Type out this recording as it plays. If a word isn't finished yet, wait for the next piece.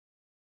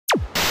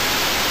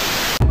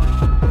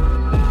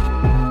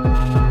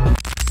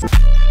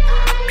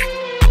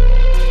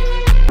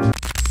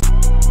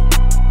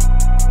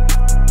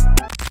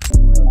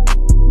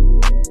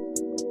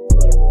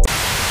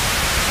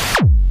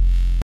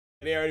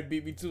already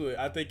beat me to it.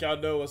 I think y'all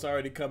know what's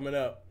already coming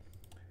up.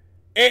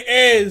 It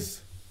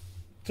is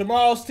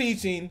tomorrow's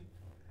teaching.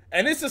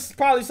 And this is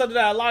probably something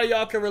that a lot of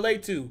y'all can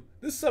relate to.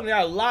 This is something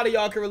that a lot of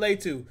y'all can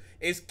relate to.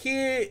 Is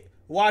kid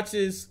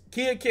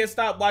can't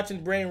stop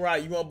watching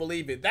Brainrot. You won't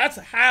believe it. That's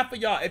half of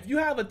y'all. If you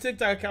have a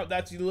TikTok account,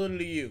 that's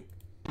literally you.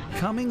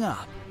 Coming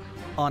up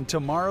on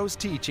tomorrow's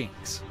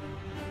teachings.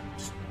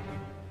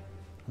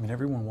 I mean,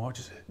 everyone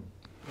watches it.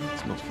 It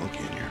smells funky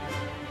in here.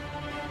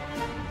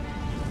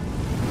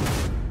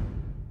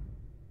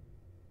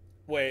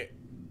 Wait.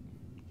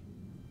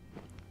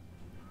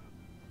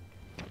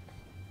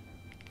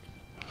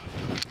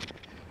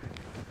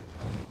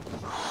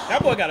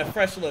 That boy got a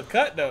fresh little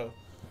cut though.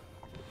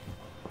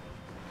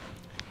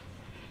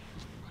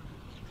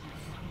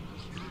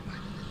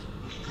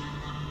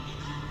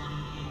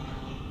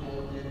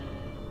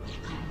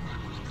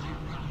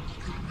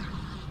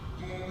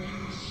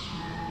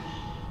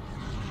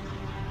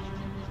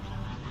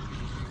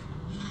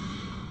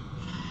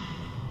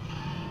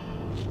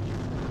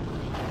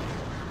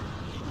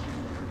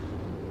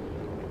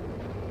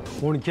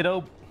 Morning,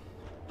 kiddo.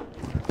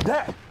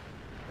 Dad,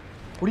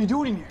 what are you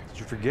doing in here? Did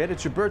you forget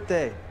it's your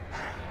birthday?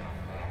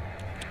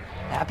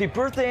 Happy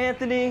birthday,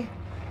 Anthony.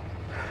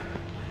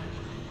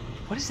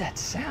 What is that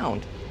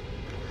sound?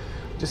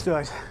 Just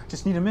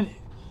need a minute.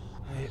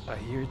 I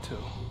hear it too.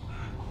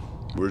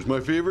 Where's my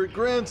favorite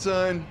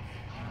grandson?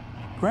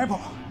 Grandpa.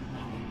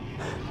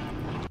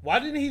 Why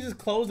didn't he just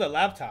close the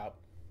laptop?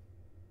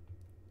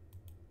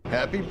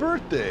 Happy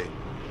birthday. It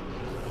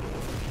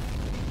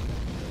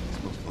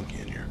smells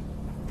funky in here.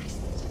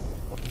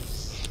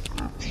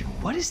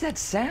 What is that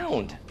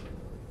sound?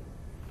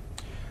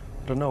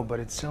 I don't know,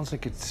 but it sounds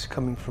like it's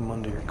coming from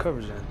under your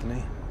covers,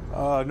 Anthony.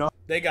 No.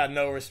 They got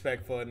no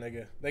respect for a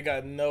nigga. They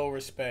got no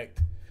respect.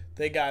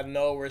 They got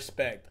no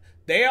respect.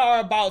 They are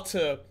about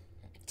to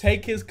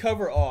take his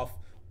cover off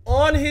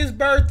on his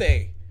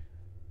birthday.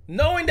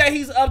 Knowing that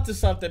he's up to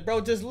something,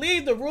 bro. Just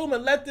leave the room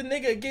and let the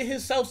nigga get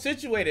himself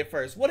situated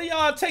first. What are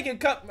y'all taking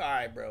cup? All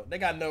right, bro. They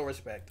got no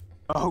respect.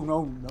 Oh,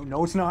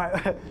 no, it's not.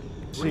 What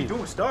are you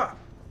doing? Stop.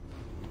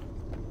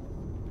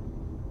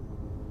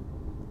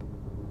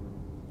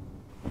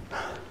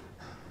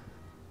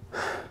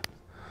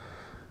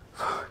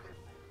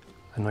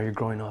 I know you're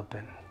growing up,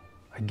 and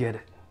I get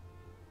it.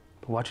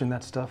 But watching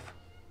that stuff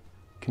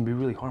can be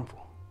really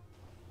harmful.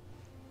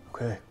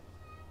 Okay.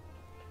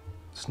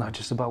 It's not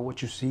just about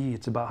what you see,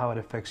 it's about how it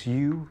affects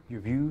you, your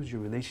views,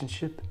 your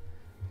relationship.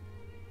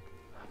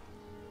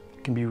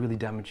 It can be really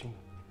damaging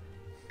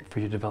for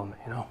your development,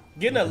 you know?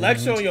 Getting a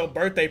lecture on your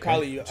birthday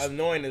probably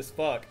annoying as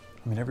fuck.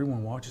 I mean,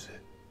 everyone watches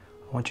it.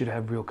 I want you to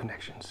have real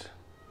connections.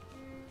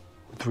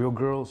 With real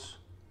girls,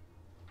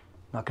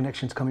 not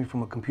connections coming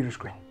from a computer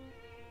screen.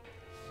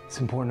 It's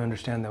important to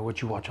understand that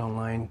what you watch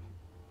online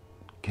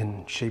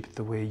can shape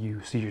the way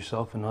you see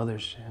yourself and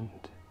others, and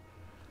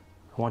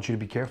I want you to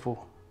be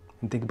careful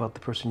and think about the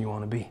person you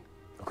want to be.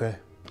 Okay.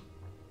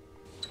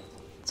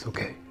 It's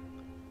okay.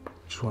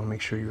 Just want to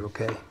make sure you're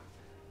okay.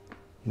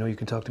 You know you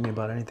can talk to me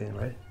about anything,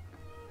 right?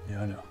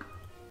 Yeah, I know.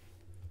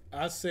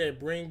 I said,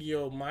 bring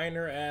your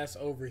minor ass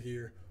over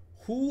here.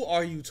 Who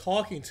are you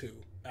talking to,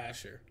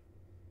 Asher?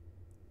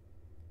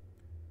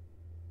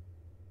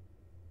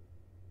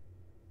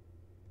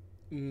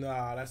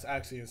 Nah, that's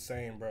actually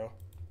insane, bro.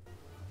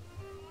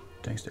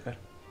 Thanks, Dad.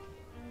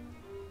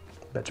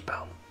 Betcha,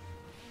 pal.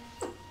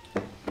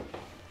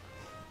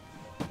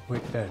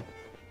 Wait, Dad.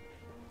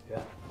 Yeah?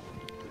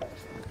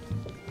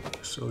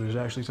 So there's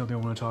actually something I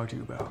want to talk to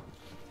you about.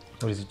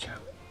 What is it,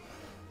 champ?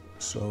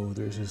 So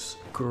there's this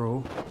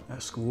girl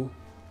at school.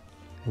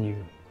 And you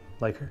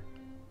like her?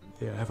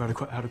 Yeah, I've had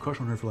a crush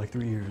on her for like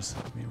 3 years.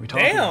 I mean, we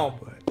talked Damn!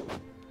 about it, but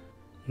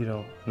You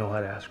don't know how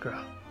to ask her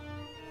out.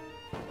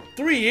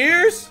 3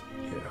 years?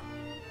 yeah.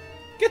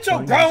 Get your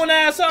Why not grown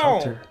ass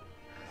talk to on. her?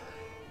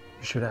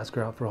 You should ask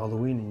her out for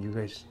Halloween and you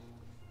guys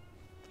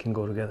can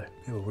go together.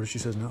 Yeah, but what if she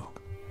says no?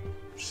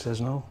 She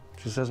says no.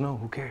 She says no.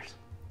 Who cares?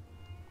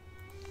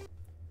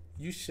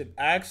 You should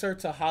ask her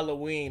to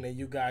Halloween and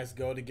you guys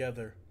go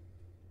together.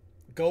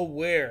 Go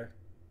where?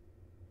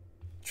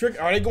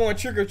 Are they going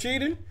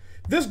trick-or-treating?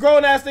 This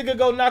grown-ass nigga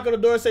go knock on the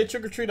door and say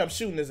trick-or-treat, I'm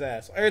shooting his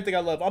ass. On everything I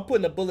love. I'm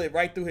putting a bullet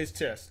right through his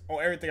chest.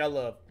 On everything I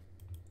love.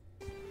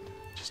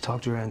 Just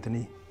talk to her,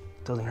 Anthony.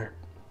 It doesn't hurt.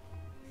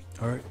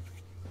 All right.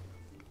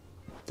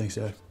 Thanks,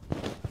 Dad.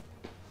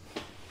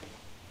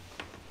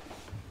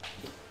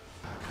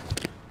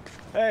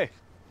 Hey.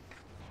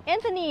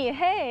 Anthony,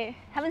 hey.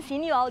 Haven't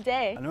seen you all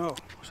day. I know.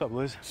 What's up,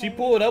 Liz? She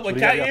pulled up with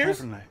cat ears?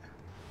 Tonight?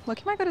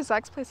 Loki might go to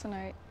Zach's place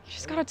tonight.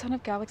 She's got a ton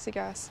of galaxy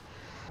gas.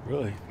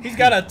 Really? He's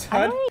got a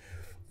ton.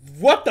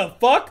 What the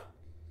fuck?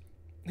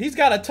 He's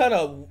got a ton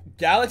of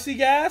galaxy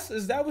gas?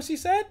 Is that what she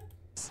said?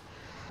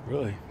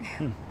 Really?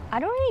 I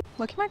don't really.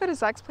 Loki might go to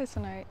Zach's place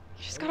tonight.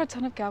 She's got a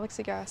ton of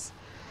galaxy gas.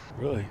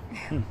 Really?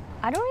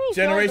 I don't really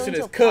Generation feel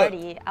is like going to a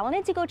cooked. party. I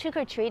wanted to go trick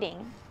or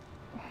treating.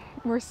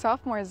 We're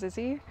sophomores,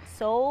 Izzy.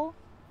 So.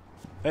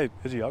 Hey,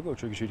 Izzy, I'll go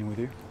trick-or-treating with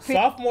you.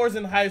 Sophomores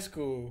in high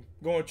school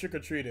going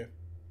trick-or-treating.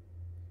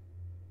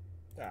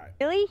 All right.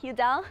 Really? You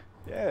down?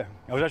 Yeah,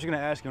 I was actually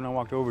gonna ask you when I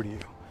walked over to you.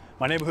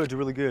 My neighborhood's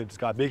really good. It's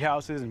got big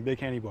houses and big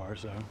candy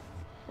bars, so.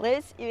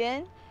 Liz, you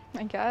in?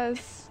 I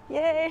guess.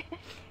 Yay.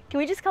 Can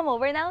we just come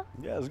over now?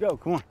 Yeah, let's go,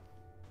 come on.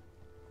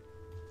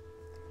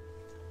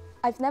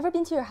 I've never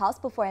been to your house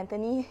before,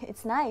 Anthony.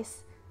 It's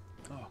nice.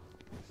 Oh,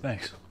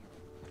 thanks.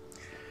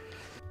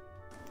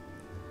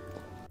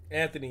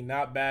 Anthony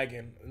not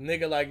bagging. A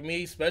nigga like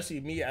me, especially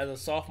me as a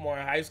sophomore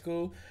in high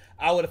school,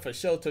 I would have for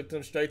sure took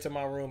them straight to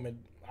my room and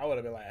I would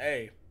have been like,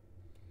 hey.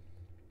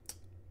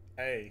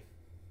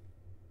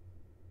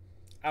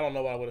 I don't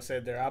know what I would have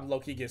said there. I'm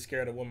low-key get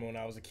scared of women when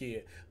I was a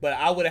kid. But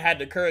I would have had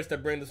the courage to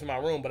bring this to my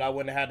room, but I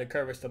wouldn't have had the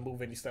courage to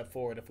move any step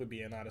forward, if we're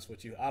being honest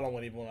with you. I don't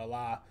even want to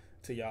lie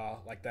to y'all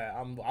like that.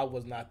 I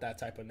was not that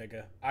type of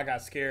nigga. I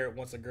got scared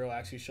once a girl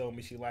actually showed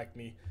me she liked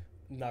me.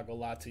 I'm not gonna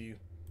lie to you.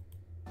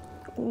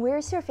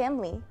 Where's your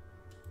family?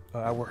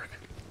 I work.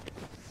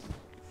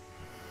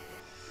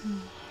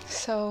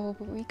 So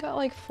we got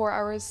like 4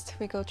 hours till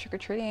we go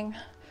trick-or-treating.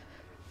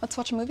 Let's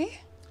watch a movie?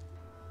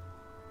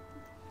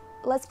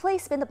 Let's play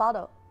Spin the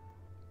Bottle.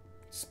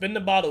 Spin the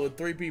bottle with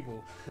 3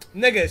 people.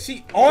 Nigga,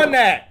 she on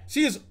that.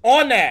 She is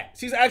on that.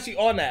 She's actually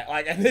on that.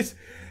 Like, and this,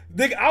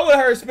 nigga, I would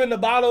have heard spin the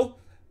bottle.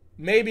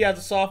 Maybe as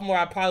a sophomore,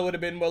 I probably would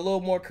have been a little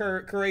more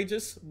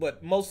courageous,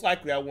 but most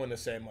likely I wouldn't have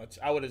said much.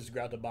 I would have just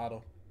grabbed the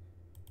bottle.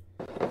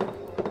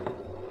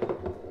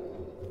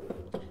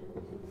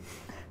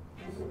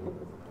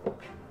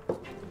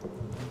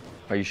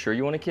 Are you sure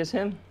you want to kiss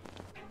him?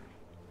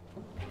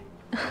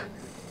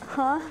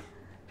 Huh?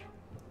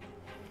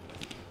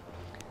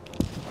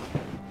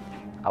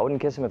 I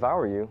wouldn't kiss him if I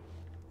were you.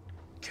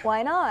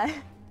 Why not?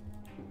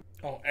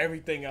 On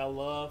everything I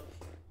love.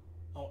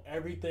 On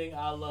everything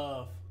I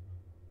love.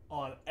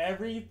 On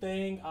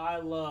everything I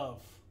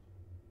love.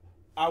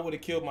 I would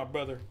have killed my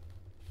brother.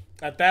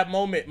 At that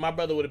moment, my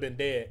brother would have been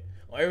dead.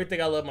 On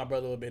everything I love, my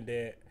brother would have been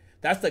dead.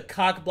 That's the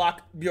cock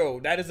block. Bro,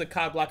 that is the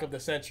cock block of the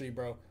century,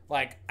 bro.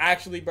 Like,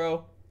 actually,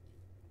 bro.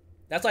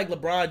 That's like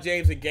LeBron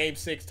James in Game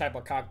 6 type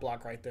of cock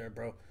block right there,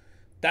 bro.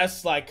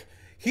 That's like...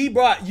 He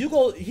brought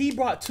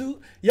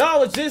 2.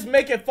 Y'all was just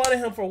making fun of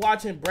him for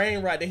watching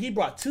Brainrot. That he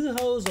brought 2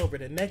 hoes over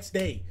the next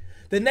day.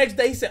 The next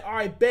day he said, all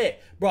right,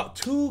 bet. Brought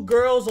 2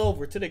 girls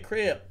over to the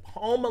crib,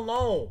 home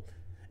alone.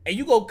 And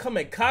you go come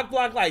and cock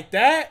block like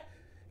that?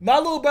 My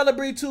little brother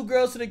bring 2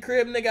 girls to the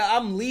crib, nigga,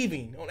 I'm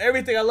leaving. On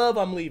everything I love,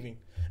 I'm leaving.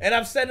 And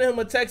I'm sending him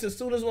a text as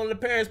soon as one of the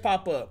parents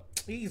pop up.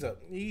 He's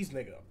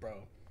nigga,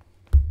 bro.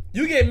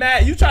 You get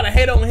mad. You try to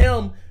hate on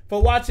him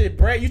for watching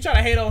Brain. You try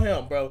to hate on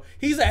him, bro.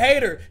 He's a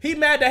hater. He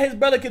mad that his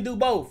brother can do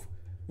both.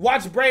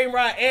 Watch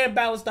Brainrot and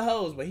balance the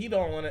hoes, but he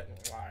don't want it.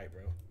 All right,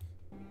 bro.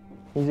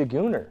 He's a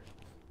gooner.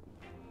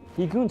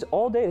 He goons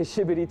all day to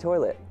shibbity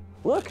toilet.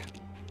 Look.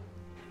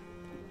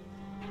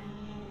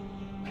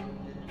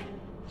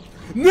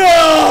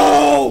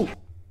 No!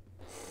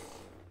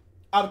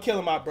 I'm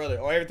killing my brother.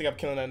 Or everything, I'm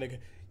killing that nigga.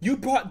 You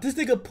brought this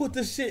nigga put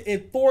this shit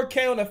in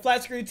 4K on a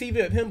flat screen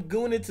TV of him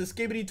gooning to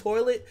skibbity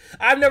toilet.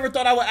 I've never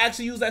thought I would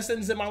actually use that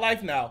sentence in my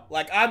life now.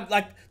 Like,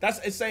 that's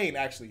insane,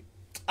 actually.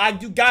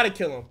 You gotta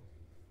kill him.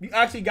 You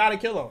actually gotta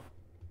kill him.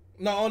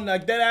 No, on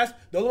like dead ass,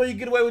 the only way you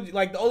get away with,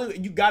 like,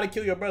 you gotta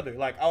kill your brother.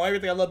 Like, oh,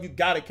 everything I love, you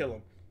gotta kill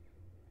him.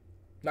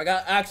 Like,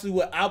 I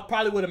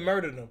probably would have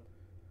murdered him.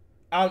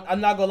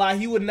 I'm not gonna lie,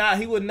 he would not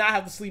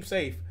have to sleep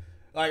safe.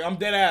 Like, I'm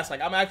dead ass.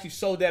 Like, I'm actually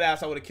so dead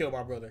ass I would have killed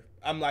my brother.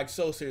 I'm like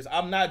so serious.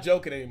 I'm not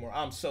joking anymore.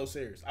 I'm so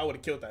serious. I would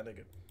have killed that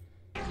nigga.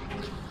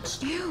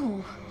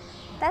 Ew.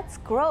 That's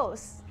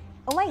gross.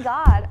 Oh my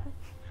god.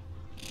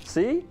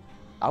 See?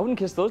 I wouldn't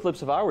kiss those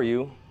lips if I were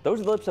you. Those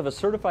are the lips of a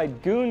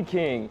certified goon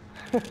king.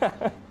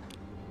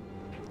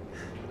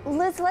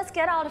 Liz, let's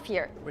get out of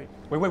here. Wait.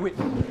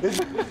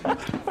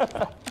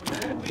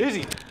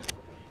 Izzy.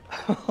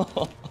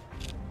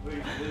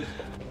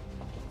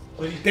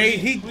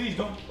 Izzy. Please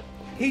don't.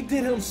 He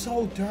did him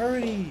so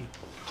dirty.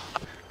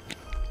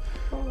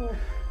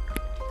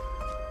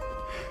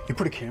 You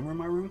put a camera in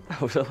my room?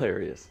 That was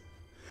hilarious.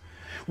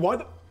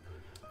 Why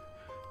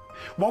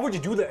would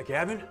you do that,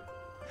 Gavin?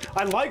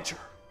 I liked her.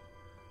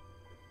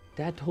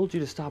 Dad told you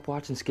to stop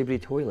watching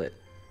Skibbity Toilet.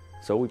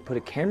 So we put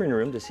a camera in your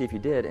room to see if you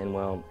did, and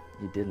well,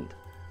 you didn't.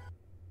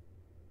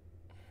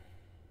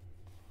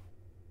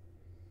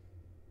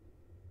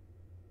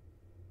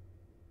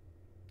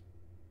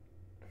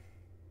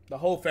 The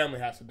whole family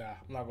has to die.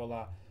 I'm not gonna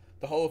lie.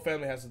 The whole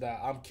family has to die.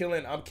 I'm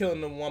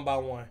killing them one by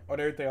one on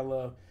everything I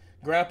love.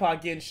 Grandpa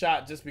getting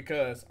shot just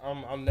because.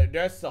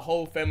 That's the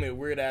whole family of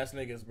weird ass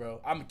niggas, bro.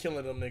 I'm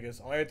killing them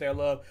niggas on everything I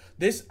love.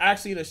 This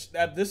actually, this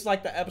is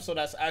like the episode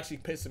that's actually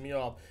pissing me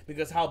off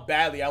because how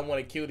badly I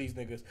want to kill these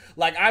niggas.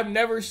 Like, I've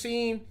never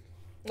seen,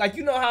 like,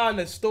 you know how in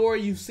the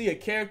story you see a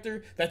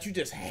character that you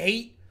just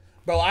hate,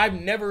 bro. I've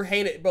never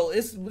hated, bro.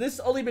 This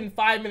only been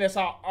 5 minutes.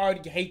 I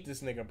already hate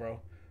this nigga, bro.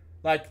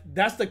 Like,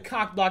 that's the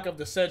cock block of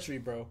the century,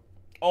 bro.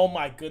 Oh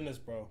my goodness,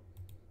 bro.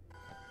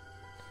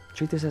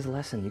 Treat this as a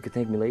lesson. You could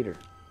thank me later.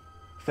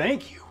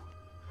 Thank you.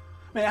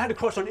 Man, I had a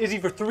crush on Izzy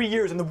for 3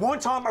 years, and the one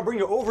time I bring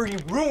you over, you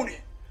ruin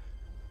it.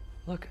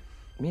 Look,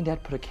 me and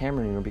Dad put a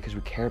camera in your room because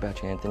we care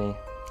about you, Anthony.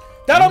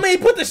 That don't mean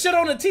put the shit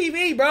on the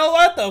TV, bro.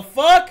 What the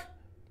fuck?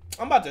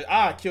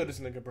 I'll kill this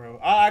nigga, bro.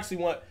 I actually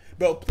want,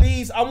 bro,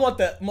 please, I want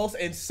the most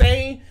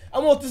insane, I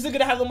want this nigga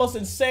to have the most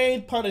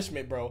insane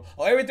punishment, bro.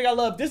 Or everything I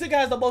love. This nigga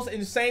has the most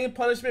insane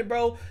punishment,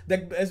 bro.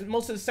 The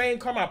most insane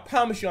karma. I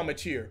promise you I'm a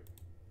cheer.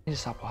 I need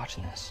to stop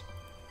watching this.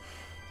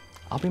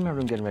 I'll be in my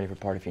room getting ready for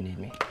party if you need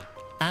me.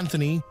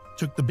 Anthony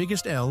took the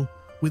biggest L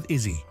with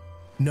Izzy.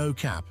 No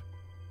cap.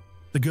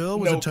 The girl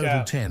was No a total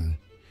cap. 10,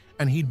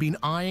 and he'd been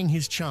eyeing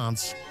his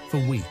chance for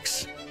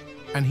weeks.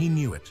 And he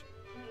knew it.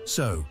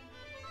 So,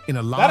 in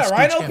a last-ditch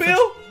rhino effort,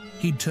 pill?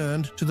 he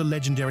turned to the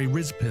legendary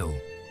Riz pill.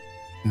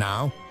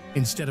 Now,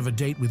 instead of a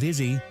date with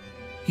Izzy,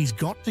 he's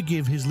got to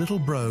give his little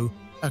bro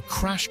a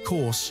crash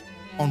course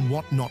on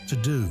what not to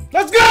do.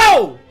 Let's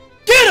go!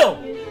 Get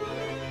him!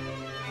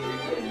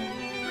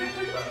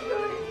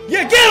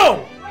 Yeah, get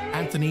him!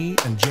 Anthony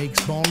and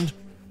Jake's bond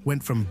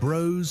went from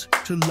bros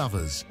to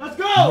lovers. Let's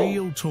go!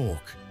 Real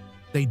talk.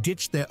 They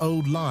ditched their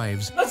old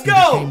lives Let's and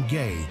go! became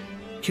gay,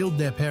 killed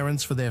their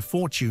parents for their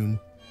fortune,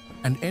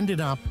 and ended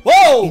up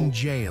Whoa! in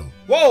jail.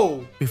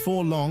 Whoa!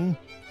 Before long,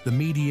 the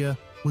media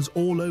was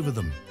all over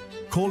them,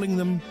 calling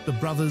them the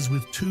brothers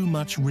with too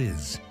much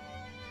Riz.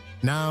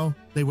 Now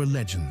they were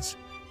legends,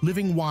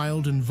 living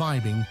wild and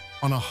vibing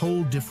on a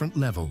whole different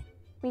level.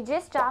 We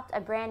just dropped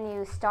a brand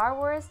new Star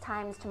Wars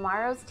times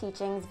Tomorrow's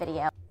Teachings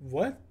video.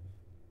 What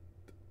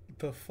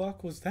the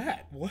fuck was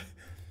that? What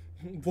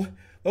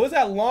was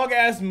that long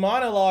ass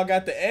monologue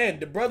at the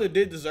end? The brother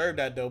did deserve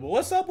that though. But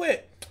what's up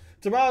with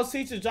Tomorrow's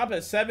Teachings dropping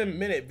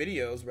 7-minute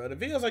videos, bro? The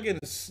videos are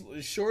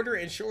getting shorter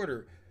and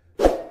shorter.